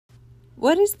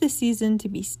What is the season to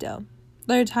be still?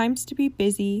 There are times to be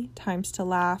busy, times to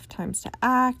laugh, times to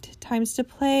act, times to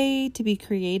play, to be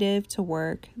creative, to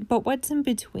work. But what's in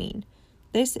between?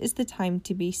 This is the time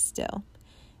to be still.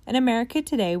 In America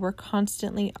today, we're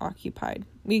constantly occupied.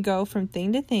 We go from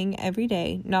thing to thing every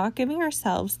day, not giving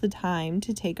ourselves the time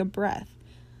to take a breath.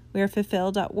 We are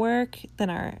fulfilled at work, then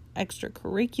our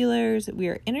extracurriculars. We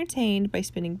are entertained by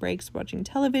spending breaks watching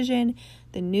television,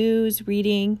 the news,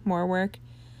 reading, more work.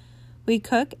 We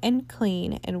cook and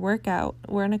clean and work out.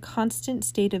 We're in a constant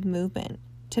state of movement.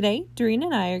 Today, Doreen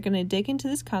and I are going to dig into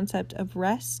this concept of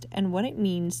rest and what it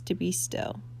means to be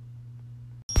still.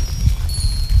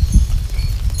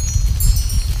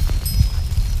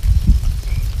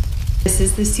 This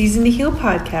is the Season to Heal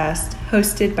podcast,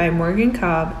 hosted by Morgan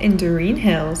Cobb and Doreen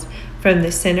Hills from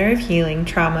the Center of Healing,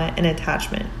 Trauma, and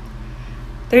Attachment.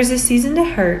 There's a season to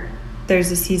hurt.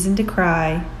 There's a season to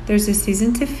cry, there's a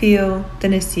season to feel,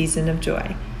 then a season of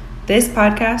joy. This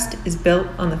podcast is built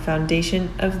on the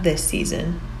foundation of this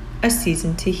season, a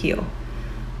season to heal.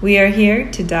 We are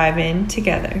here to dive in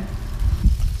together.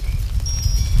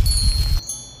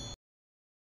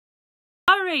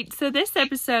 All right, so this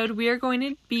episode, we are going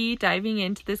to be diving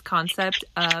into this concept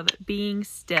of being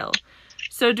still.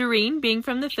 So Doreen, being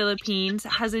from the Philippines,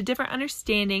 has a different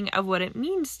understanding of what it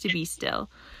means to be still.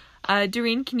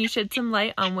 Doreen, can you shed some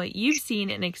light on what you've seen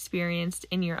and experienced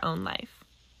in your own life?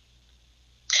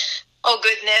 Oh,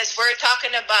 goodness. We're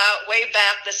talking about way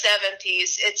back the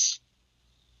 70s. It's,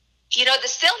 the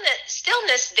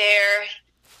stillness there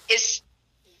is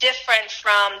different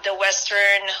from the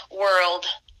Western world.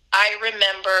 I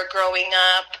remember growing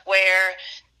up where,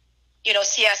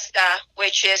 siesta,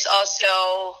 which is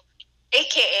also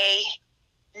AKA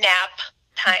nap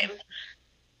time,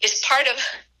 is part of...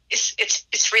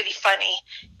 It's really funny.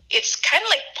 It's kind of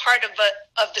like part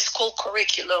of the school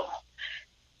curriculum,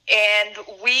 and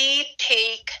we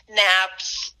take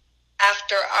naps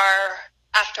after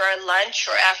our lunch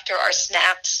or after our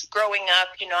snacks. Growing up,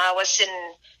 I was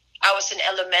in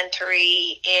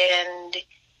elementary and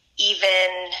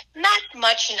even not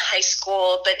much in high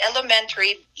school, but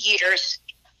elementary years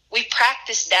we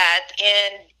practiced that,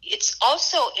 and it's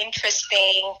also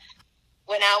interesting.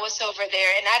 When I was over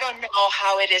there, and I don't know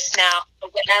how it is now,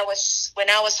 but when I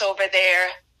was over there,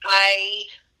 I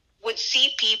would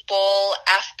see people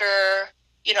after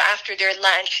their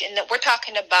lunch, and we're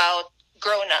talking about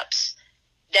grown-ups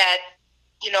that,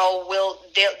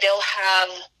 they'll have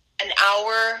an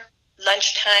hour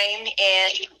lunchtime,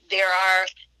 and there are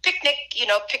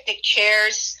picnic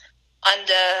chairs on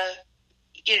the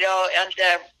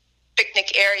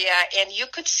picnic area, and you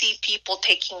could see people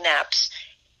taking naps.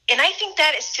 And I think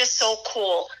that is just so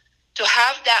cool to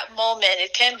have that moment.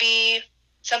 It can be,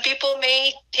 some people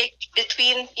may take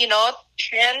between,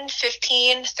 10,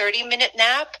 15, 30-minute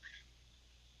nap.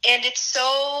 And it's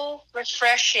so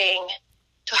refreshing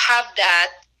to have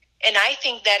that. And I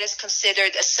think that is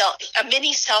considered a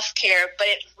mini self-care, but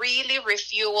it really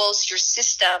refuels your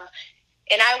system.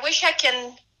 And I wish I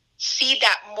can see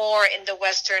that more in the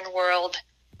Western world.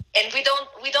 And we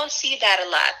don't see that a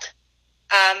lot.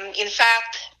 In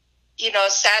fact,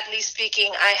 sadly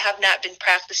speaking, I have not been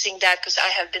practicing that because I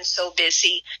have been so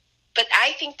busy. But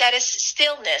I think that is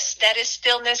stillness. That is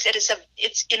stillness.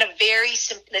 It's in a very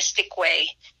simplistic way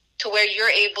to where you're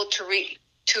able to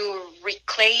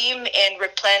reclaim and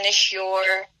replenish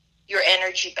your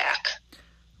energy back.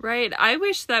 Right. I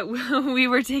wish that we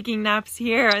were taking naps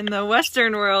here in the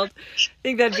Western world. I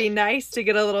think that'd be nice to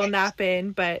get a little nap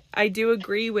in. But I do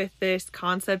agree with this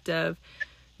concept of,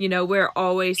 we're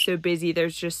always so busy.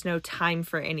 There's just no time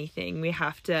for anything. We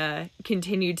have to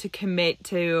continue to commit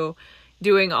to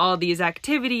doing all these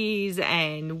activities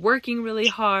and working really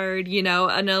hard. In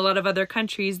a lot of other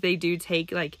countries, they do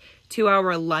take like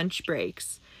 2-hour lunch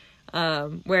breaks.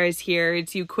 Whereas here,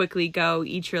 it's you quickly go,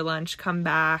 eat your lunch, come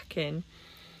back. And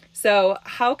so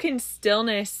how can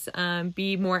stillness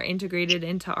be more integrated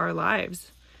into our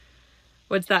lives?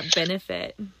 What's that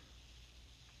benefit?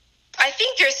 I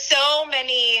think there's so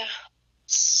many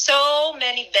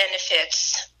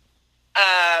benefits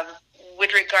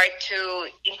with regard to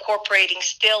incorporating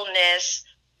stillness,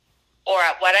 or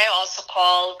what I also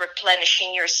call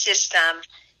replenishing your system.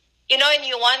 And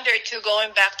you wonder too,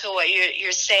 going back to what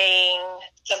you're saying,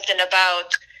 something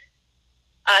about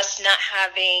us not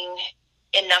having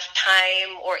enough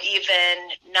time, or even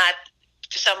not,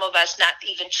 to some of us not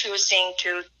even choosing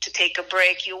to take a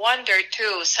break. You wonder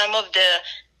too, some of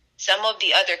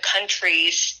the other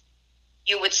countries,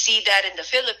 you would see that in the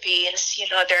Philippines.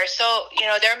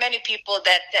 There are many people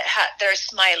that are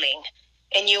smiling,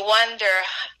 and you wonder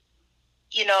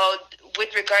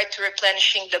with regard to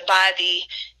replenishing the body,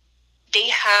 they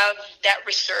have that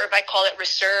reserve. I call it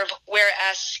reserve.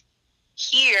 Whereas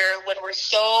here, when we're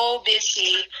so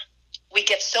busy, we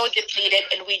get so depleted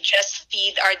and we just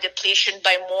feed our depletion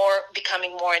by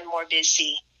becoming more and more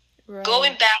busy. Right.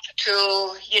 Going back to,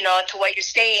 to what you're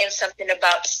saying, something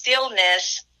about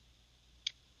stillness,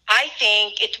 I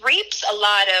think it reaps a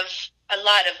lot of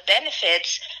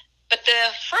benefits. But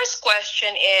the first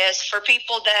question is for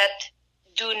people that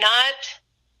do not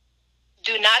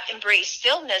embrace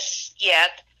stillness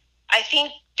yet. I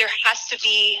think there has to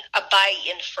be a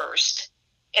buy-in first.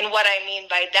 And what I mean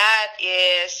by that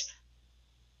is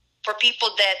for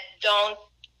people that don't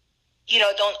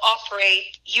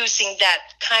operate using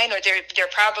that kind, or they're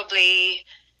probably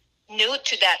new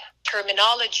to that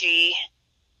terminology,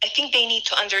 I think they need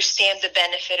to understand the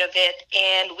benefit of it.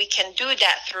 And we can do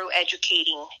that through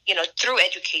through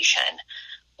education.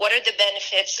 What are the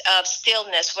benefits of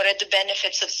stillness? What are the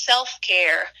benefits of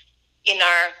self-care in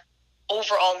our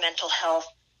overall mental health?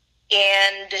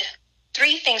 And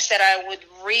 3 things that I would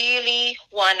really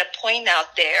want to point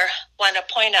out here.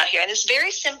 And it's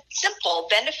very simple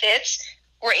benefits.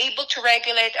 We're able to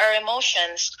regulate our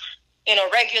emotions.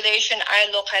 Regulation, I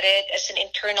look at it as an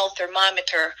internal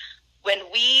thermometer. When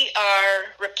we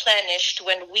are replenished,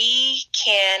 when we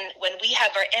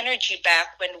have our energy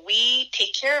back, when we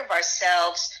take care of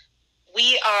ourselves,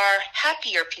 we are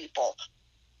happier people.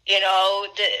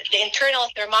 The internal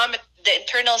thermometer, the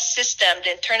internal system,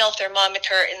 the internal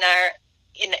thermometer in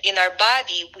our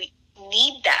body, we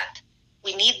need that.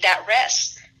 We need that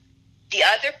rest. The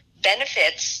other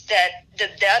benefits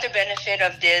the other benefit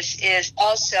of this is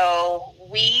also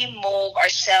we move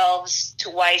ourselves to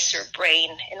wiser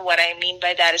brain. And what I mean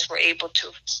by that is we're able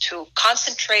to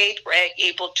concentrate, we're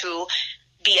able to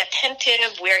be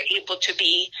attentive, we're able to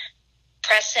be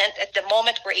present at the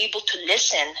moment, we're able to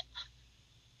listen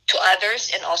to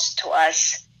others and also to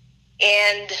us.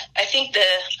 And I think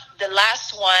the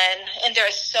last one, and there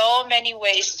are so many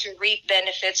ways to reap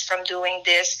benefits from doing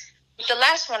this, but the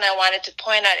last one I wanted to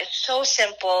point out is so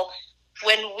simple.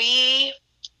 When we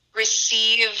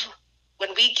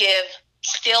give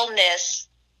stillness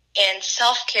and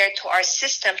self-care to our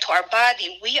system, to our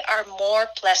body, we are more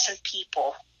pleasant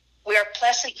people. We are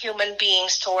pleasant human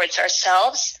beings towards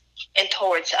ourselves and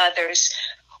towards others.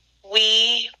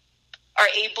 We are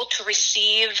able to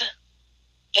receive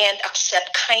and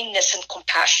accept kindness and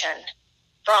compassion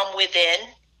from within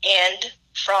and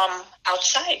from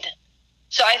outside.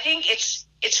 So I think it's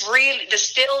really, the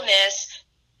stillness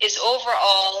is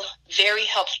overall very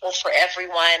helpful for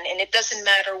everyone. And it doesn't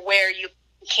matter where you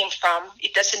came from.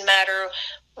 It doesn't matter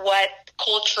what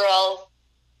cultural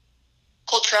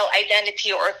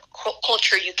identity or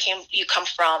culture you come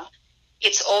from.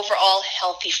 It's overall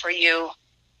healthy for you.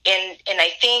 And I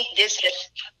think this has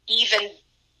even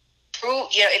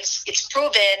it's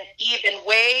proven even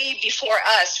way before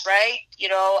us, right?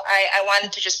 I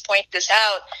wanted to just point this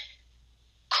out.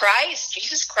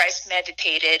 Jesus Christ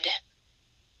meditated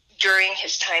during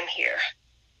his time here.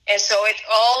 And so it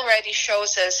already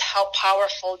shows us how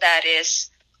powerful that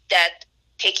is, that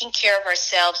taking care of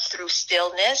ourselves through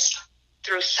stillness,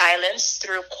 through silence,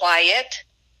 through quiet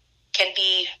can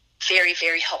be very,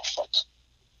 very helpful.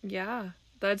 Yeah,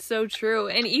 that's so true.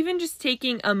 And even just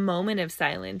taking a moment of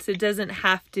silence, it doesn't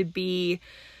have to be,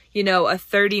 a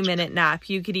 30-minute nap.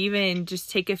 You could even just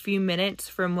take a few minutes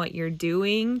from what you're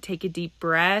doing, take a deep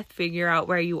breath, figure out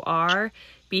where you are,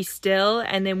 be still.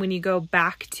 And then when you go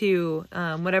back to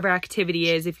whatever activity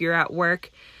is, if you're at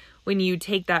work, when you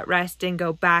take that rest and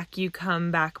go back, you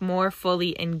come back more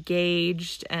fully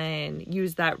engaged and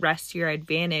use that rest to your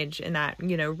advantage and that,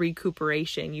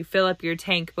 recuperation. You fill up your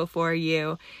tank before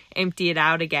you empty it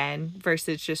out again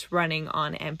versus just running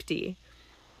on empty.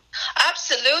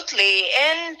 Absolutely.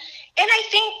 And I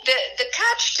think the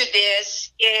catch to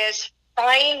this is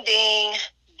finding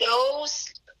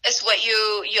those, as what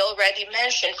you already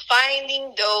mentioned,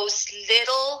 finding those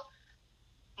little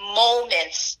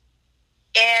moments.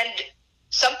 And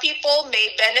some people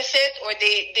may benefit, or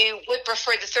they would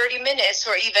prefer the 30 minutes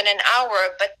or even an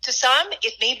hour, but to some,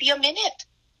 it may be a minute.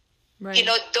 Right.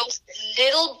 Those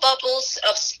little bubbles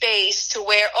of space to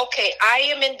where, okay, I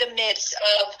am in the midst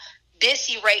of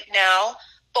busy right now,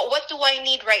 but what do I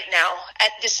need right now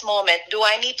at this moment? Do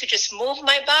I need to just move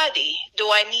my body? Do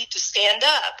I need to stand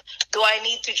up? Do I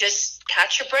need to just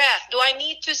catch a breath? Do I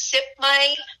need to sip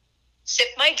my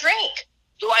drink?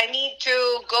 Do I need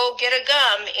to go get a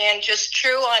gum and just chew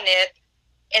on it?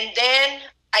 And then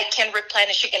I can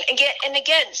replenish again. And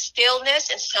again, stillness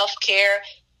and self-care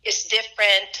is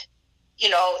different,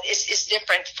 is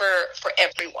different for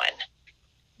everyone.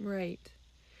 Right.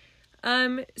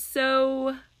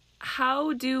 So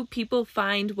how do people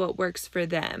find what works for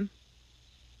them?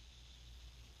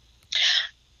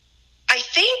 I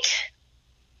think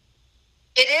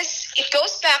it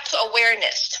goes back to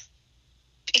awareness.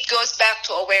 It goes back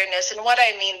to awareness. And what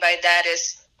I mean by that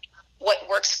is what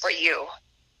works for you.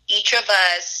 Each of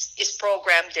us is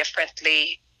programmed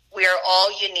differently. We are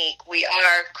all unique. We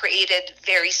are created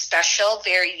very special,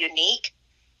 very unique.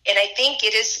 And I think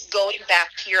it is going back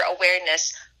to your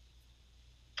awareness.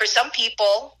 For some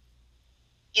people,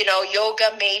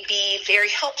 yoga may be very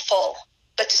helpful,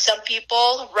 but to some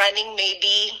people, running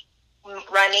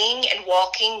and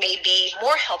walking may be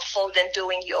more helpful than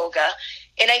doing yoga.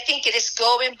 And I think it is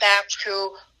going back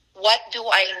to, what do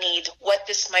I need? What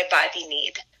does my body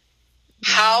need?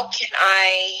 How can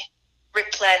I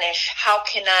replenish? How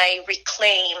can I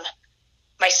reclaim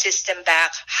my system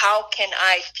back? How can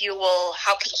I fuel?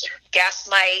 How can I gas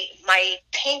my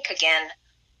tank again?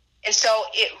 And so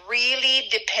it really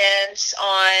depends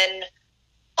on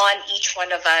each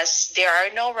one of us. There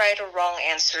are no right or wrong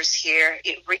answers here.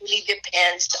 It really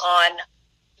depends on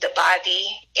the body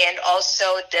and also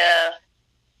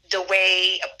the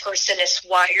way a person is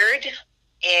wired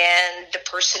and the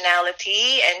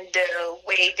personality and the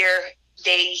way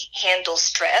they handle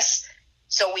stress.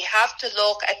 So we have to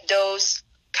look at those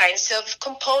kinds of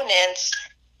components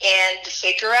and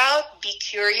figure out, be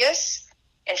curious,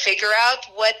 and figure out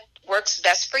what works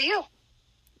best for you.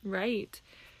 Right.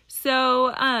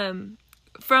 So,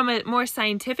 from a more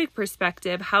scientific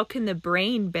perspective, how can the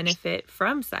brain benefit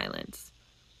from silence?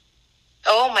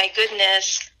 Oh my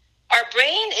goodness. Our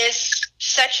brain is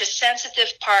such a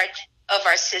sensitive part of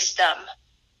our system.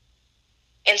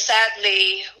 And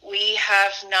sadly, we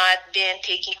have not been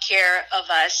taking care of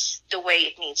us the way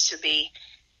it needs to be.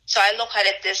 So I look at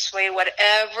it this way: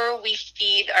 whatever we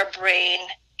feed our brain,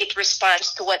 it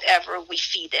responds to whatever we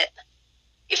feed it.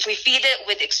 If we feed it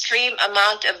with extreme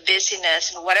amount of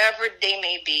busyness, and whatever they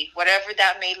may be, whatever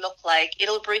that may look like,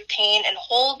 it'll retain and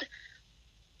hold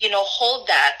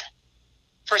that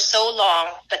for so long,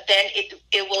 but then it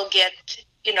will get,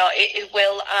 it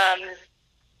will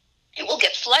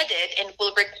get flooded and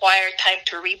will require time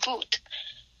to reboot.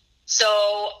 So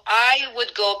I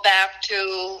would go back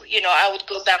to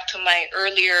my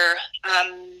earlier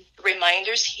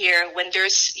reminders here. When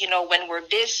there's, when we're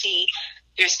busy,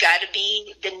 there's got to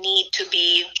be the need to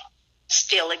be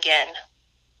still again.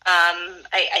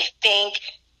 I think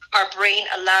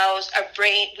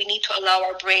we need to allow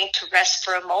our brain to rest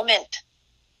for a moment.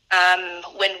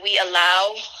 When we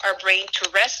allow our brain to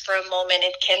rest for a moment,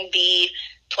 it can be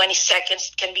 20 seconds,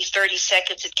 it can be 30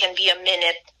 seconds, it can be a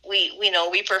minute. We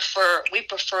prefer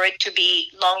it to be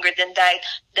longer than that.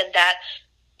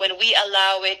 When we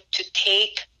allow it to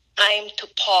take time to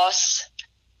pause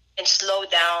and slow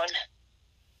down,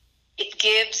 it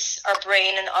gives our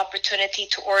brain an opportunity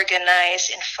to organize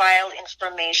and file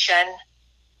information,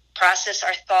 process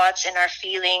our thoughts and our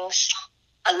feelings,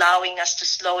 allowing us to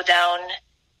slow down.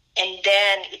 And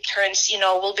then it turns,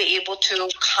 we'll be able to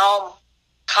calm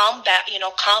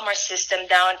our system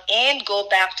down and go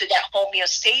back to that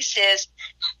homeostasis,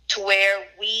 to where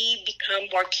we become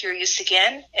more curious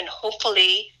again and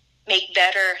hopefully make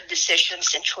better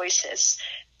decisions and choices.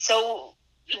 So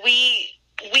we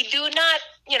do not,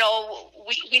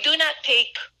 we do not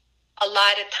take a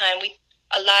lot of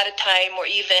time, or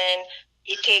even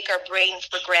take our brain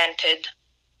for granted.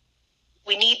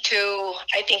 We need to,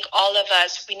 I think all of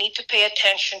us, we need to pay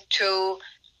attention to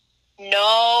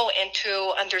know and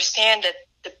to understand that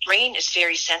the brain is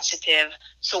very sensitive.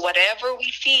 So whatever we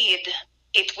feed,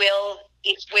 it will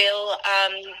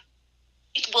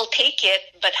take it,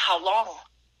 but how long?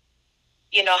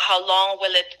 How long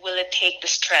will it take the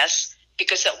stress?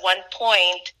 Because at one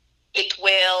point it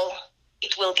will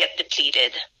get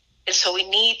depleted. And so we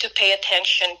need to pay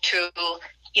attention to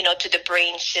the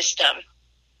brain system.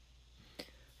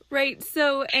 Right.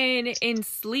 So, and in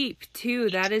sleep too,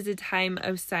 that is a time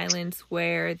of silence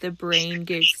where the brain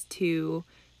gets to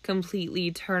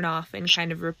completely turn off and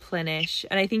kind of replenish.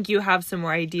 And I think you have some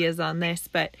more ideas on this,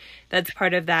 but that's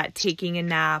part of that taking a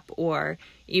nap, or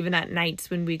even at nights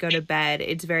when we go to bed,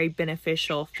 it's very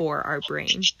beneficial for our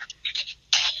brain.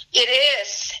 It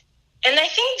is. And I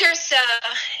think there's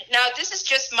now this is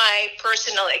just my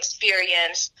personal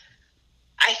experience.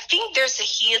 I think there's a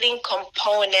healing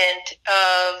component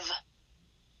of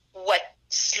what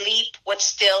sleep, what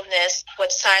stillness,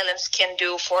 what silence can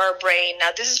do for our brain. Now,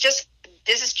 this is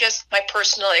just my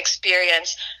personal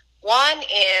experience. One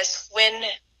is when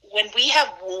we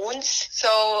have wounds.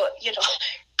 So,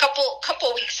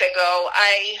 couple weeks ago,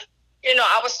 I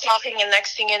I was talking, and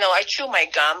next thing you know, I chew my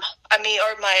gum. I mean,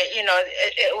 or my,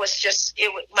 it was just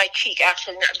my cheek,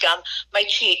 actually, not gum, my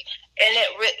cheek, and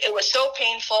it was so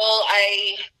painful.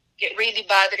 It really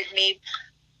bothered me.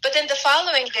 But then the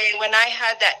following day, when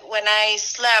I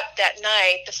slept that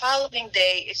night, the following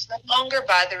day, it's no longer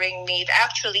bothering me. It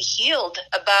actually healed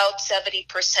about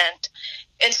 70%,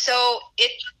 and so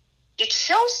it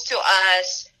shows to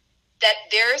us that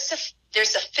there's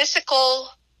a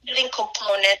physical healing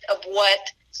component of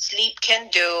what sleep can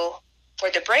do for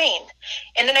the brain.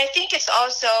 And then I think it's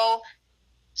also,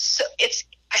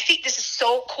 I think this is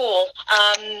so cool.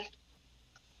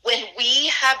 When we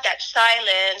have that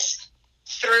silence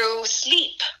through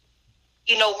sleep,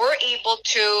 we're able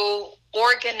to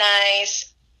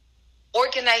organize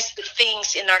the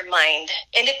things in our mind.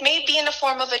 And it may be in the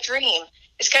form of a dream.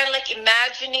 It's kind of like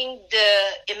imagining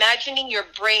your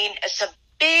brain as a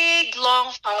big,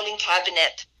 long filing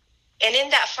cabinet. And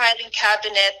in that filing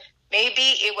cabinet,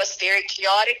 maybe it was very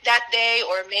chaotic that day,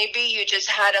 or maybe you just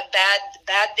had a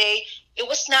bad day. It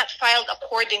was not filed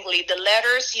accordingly. The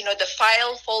letters, the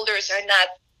file folders are not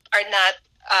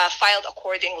filed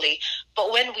accordingly.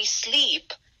 But when we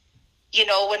sleep,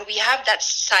 when we have that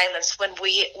silence, when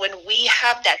we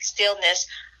have that stillness,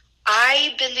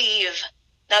 I believe,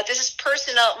 now this is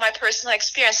my personal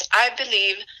experience, I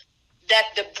believe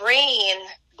that the brain,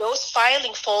 those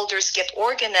filing folders get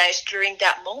organized during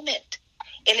that moment.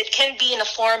 And it can be in the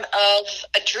form of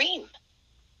a dream.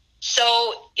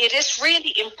 So it is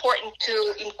really important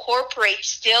to incorporate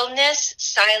stillness,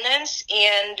 silence,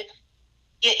 and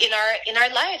in our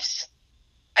lives.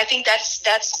 I think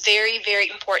that's very, very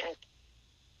important.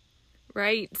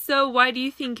 Right. So why do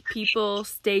you think people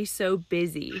stay so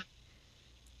busy?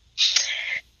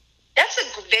 That's a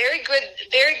very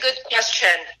good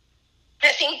question. I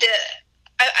think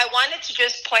I wanted to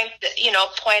just point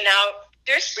out,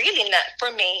 there's really not,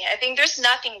 for me, I think there's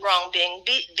nothing wrong being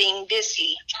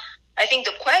busy. I think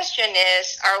the question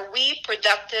is, are we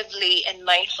productively and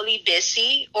mindfully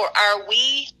busy, or are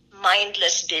we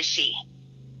mindless busy?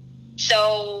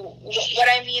 So what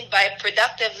I mean by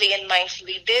productively and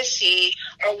mindfully busy,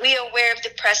 are we aware of the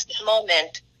present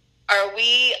moment? Are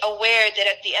we aware that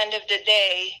at the end of the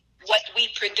day, what we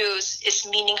produce is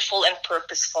meaningful and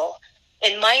purposeful?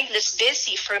 And mindless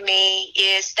busy for me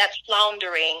is that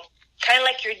floundering, kind of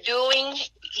like you're doing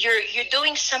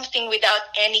something without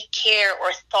any care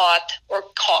or thought or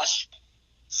cost.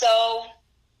 So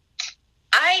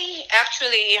I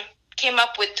actually came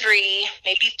up with three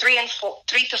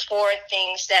to four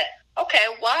things that, okay,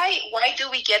 why do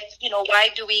we get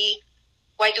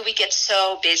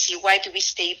so busy? Why do we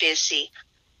stay busy?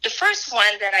 The first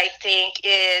one that I think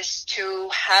is to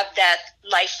have that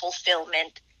life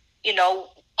fulfillment.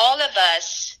 All of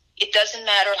us, it doesn't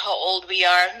matter how old we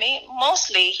are.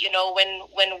 Mostly,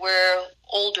 when we're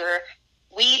older,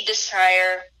 we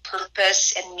desire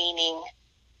purpose and meaning.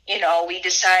 We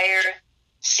desire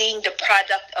seeing the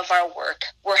product of our work.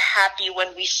 We're happy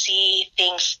when we see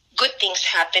good things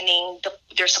happening.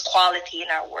 There's a quality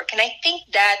in our work. And I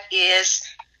think that is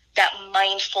that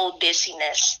mindful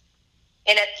busyness.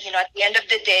 And at the end of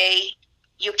the day,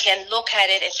 you can look at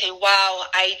it and say, wow,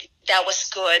 that was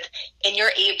good. And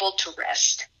you're able to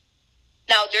rest.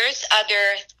 Now, there's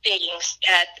other things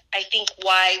that I think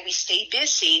why we stay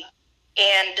busy.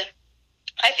 And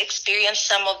I've experienced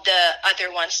some of the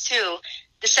other ones too.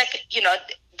 The second,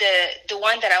 the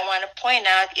one that I want to point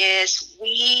out is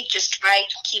we just try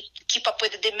to keep up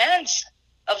with the demands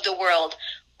of the world.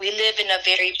 We live in a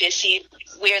very busy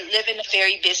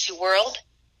world.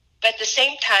 But at the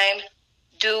same time,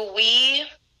 do we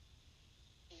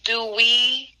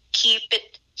keep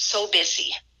it so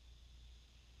busy?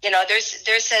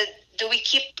 Do we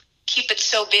keep it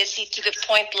so busy to the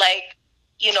point like,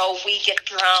 we get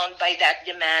drowned by that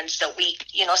demands that we,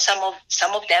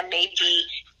 some of them may be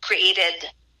created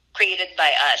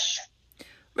by us.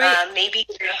 Right. Maybe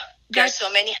there's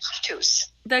so many have-tos.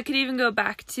 That could even go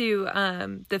back to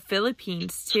the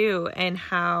Philippines too, and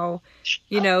how,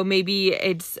 maybe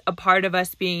it's a part of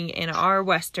us being in our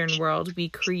Western world. We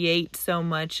create so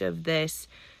much of this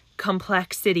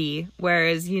complexity,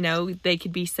 whereas, they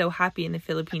could be so happy in the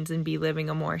Philippines and be living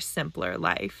a more simpler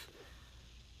life.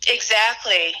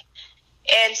 Exactly.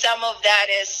 And some of that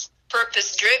is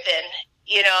purpose driven.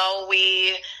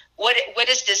 What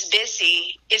is this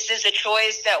busy? Is this a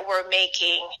choice that we're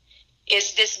making?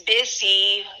 Is this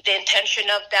busy? The intention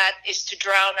of that is to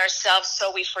drown ourselves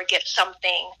so we forget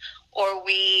something or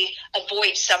we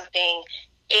avoid something.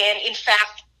 And in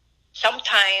fact,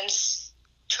 sometimes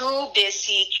too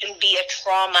busy can be a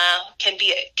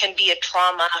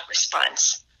trauma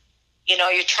response.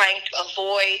 You're trying to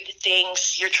avoid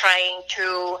things. You're trying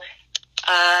to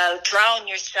drown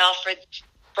yourself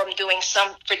from doing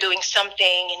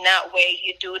something. In that way,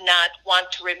 you do not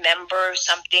want to remember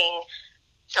something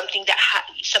that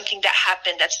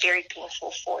happened that's very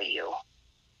painful for you.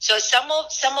 So some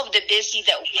of the busy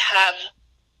that we have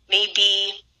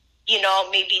maybe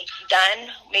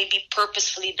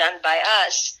purposefully done by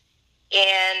us,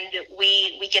 and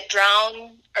we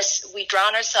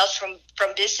drown ourselves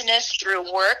from business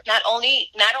through work, not only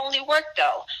work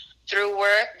though, through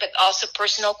work, but also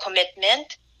personal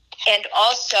commitment, and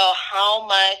also how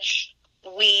much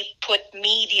we put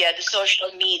the social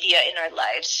media in our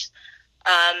lives.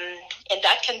 And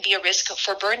that can be a risk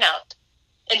for burnout.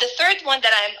 And the third one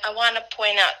that I want to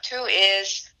point out too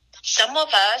is some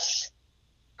of us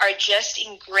are just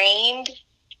ingrained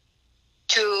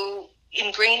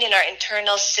in our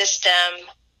internal system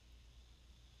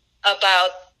about,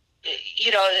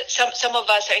 some of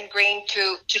us are ingrained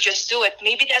to just do it.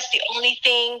 Maybe that's the only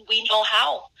thing we know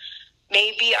how.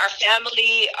 Maybe our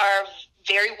family are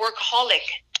very workaholic.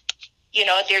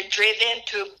 They're driven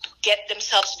to get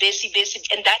themselves busy,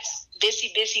 and that's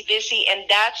busy, and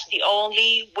that's the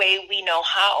only way we know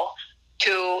how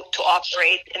to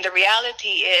operate. And the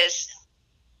reality is,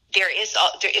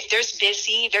 if there's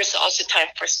busy, there's also time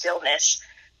for stillness.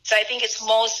 So I think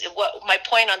what my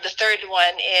point on the third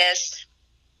one is,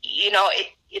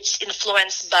 it's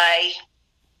influenced by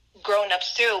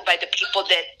grown-ups too, by the people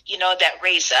that, that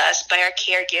raise us, by our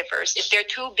caregivers. If they're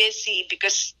too busy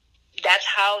because that's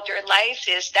how their life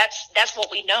is, that's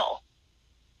what we know.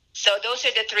 So those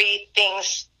are the three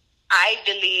things I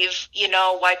believe,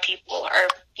 why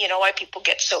people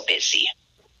get so busy.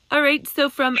 All right. So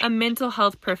from a mental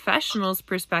health professional's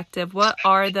perspective, what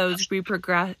are those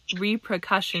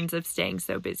repercussions of staying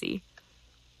so busy?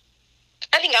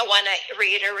 I think I want to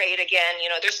reiterate again,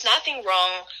 there's nothing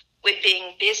wrong with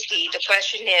being busy. The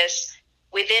question is,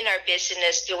 within our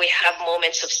business, do we have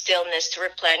moments of stillness to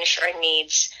replenish our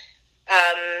needs?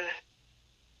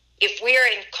 If we are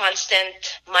in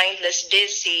constant mindless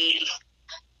busy,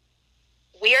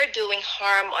 we are doing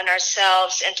harm on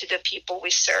ourselves and to the people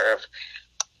we serve.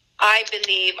 I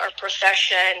believe our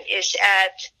profession is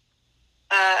at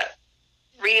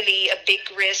really a big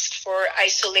risk for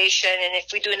isolation. And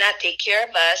if we do not take care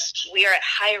of us, we are at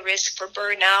high risk for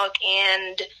burnout.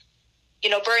 And,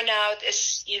 burnout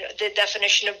is, the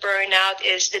definition of burnout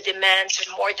is the demands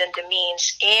are more than the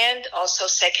means, and also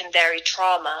secondary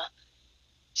trauma.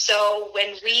 So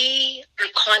when we are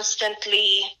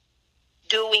constantly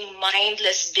doing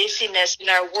mindless busyness in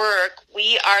our work,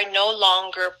 we are no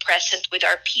longer present with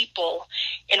our people.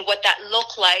 And what that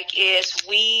look like is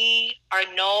we are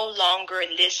no longer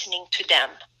listening to them.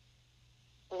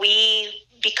 We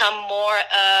become more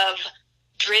of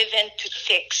driven to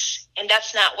fix. And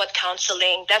that's not what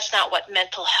counseling, that's not what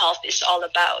mental health is all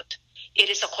about. It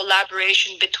is a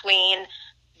collaboration between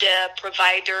the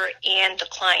provider and the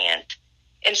client.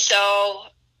 And so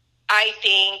I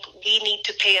think we need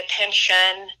to pay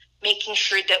attention, making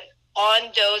sure that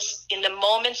in the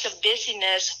moments of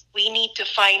busyness, we need to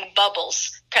find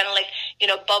bubbles, kind of like,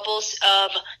 bubbles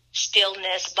of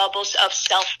stillness, bubbles of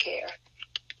self-care.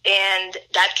 And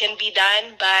that can be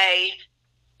done by,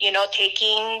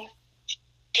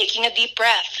 taking a deep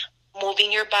breath,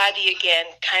 moving your body again,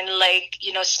 kind of like,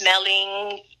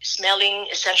 smelling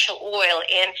essential oil.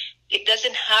 And it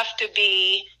doesn't have to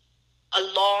be a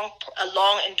long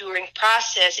enduring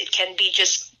process. It can be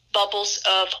just bubbles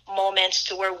of moments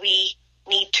to where we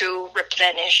need to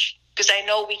replenish, because I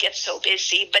know we get so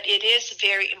busy, but it is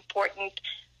very important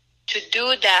to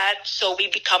do that so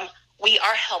we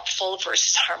are helpful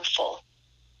versus harmful.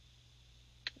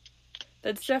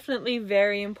 That's definitely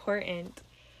very important,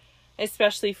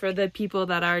 especially for the people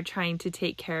that are trying to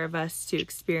take care of us, to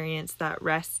experience that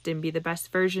rest and be the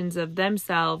best versions of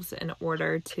themselves in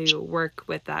order to work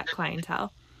with that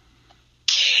clientele.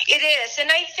 It is. And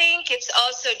I think it's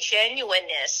also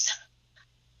genuineness.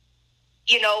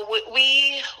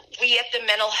 We at the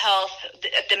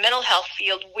mental health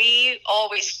field, we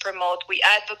always promote, we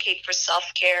advocate for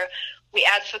self-care. We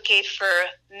advocate for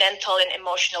mental and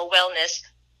emotional wellness.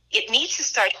 It needs to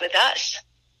start with us.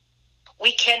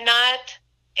 We cannot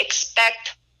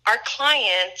expect our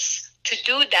clients to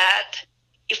do that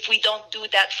if we don't do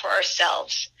that for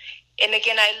ourselves. And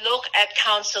again, I look at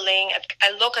counseling,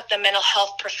 I look at the mental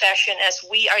health profession as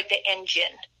we are the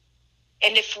engine.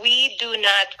 And if we do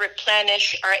not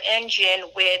replenish our engine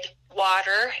with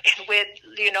water and with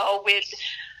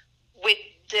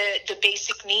the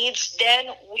basic needs,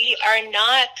 then we are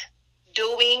not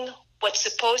doing what's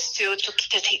supposed to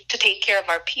take care of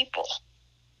our people.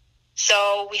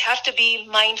 So we have to be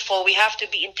mindful. We have to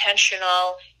be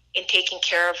intentional in taking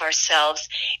care of ourselves.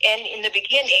 And in the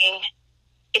beginning,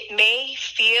 it may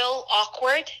feel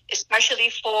awkward,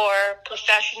 especially for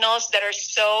professionals that are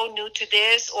so new to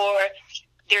this, or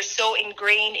they're so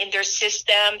ingrained in their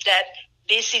system that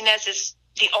busyness is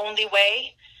the only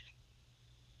way.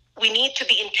 We need to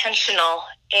be intentional,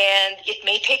 and it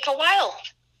may take a while.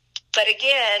 But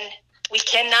again, we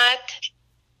cannot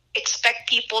expect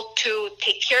people to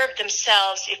take care of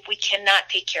themselves if we cannot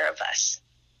take care of us.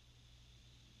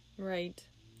 Right.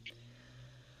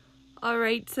 All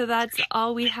right, so that's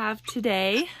all we have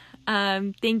today.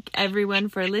 Thank everyone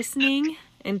for listening,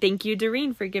 and thank you,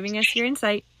 Doreen, for giving us your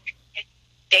insight.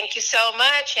 Thank you so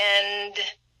much, and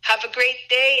have a great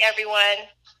day, everyone.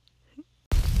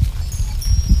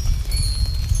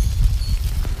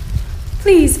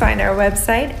 Please find our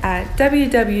website at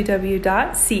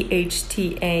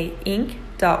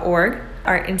www.chtainc.org,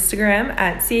 our Instagram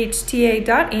at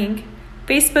chta.inc,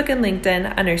 Facebook and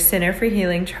LinkedIn under Center for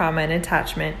Healing Trauma and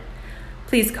Attachment.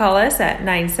 Please call us at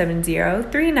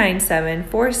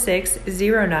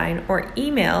 970-397-4609 or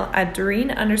email at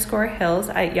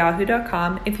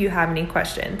doreen_hills@yahoo.com if you have any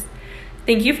questions.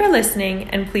 Thank you for listening,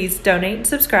 and please donate,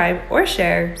 subscribe, or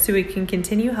share so we can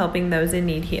continue helping those in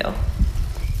need heal.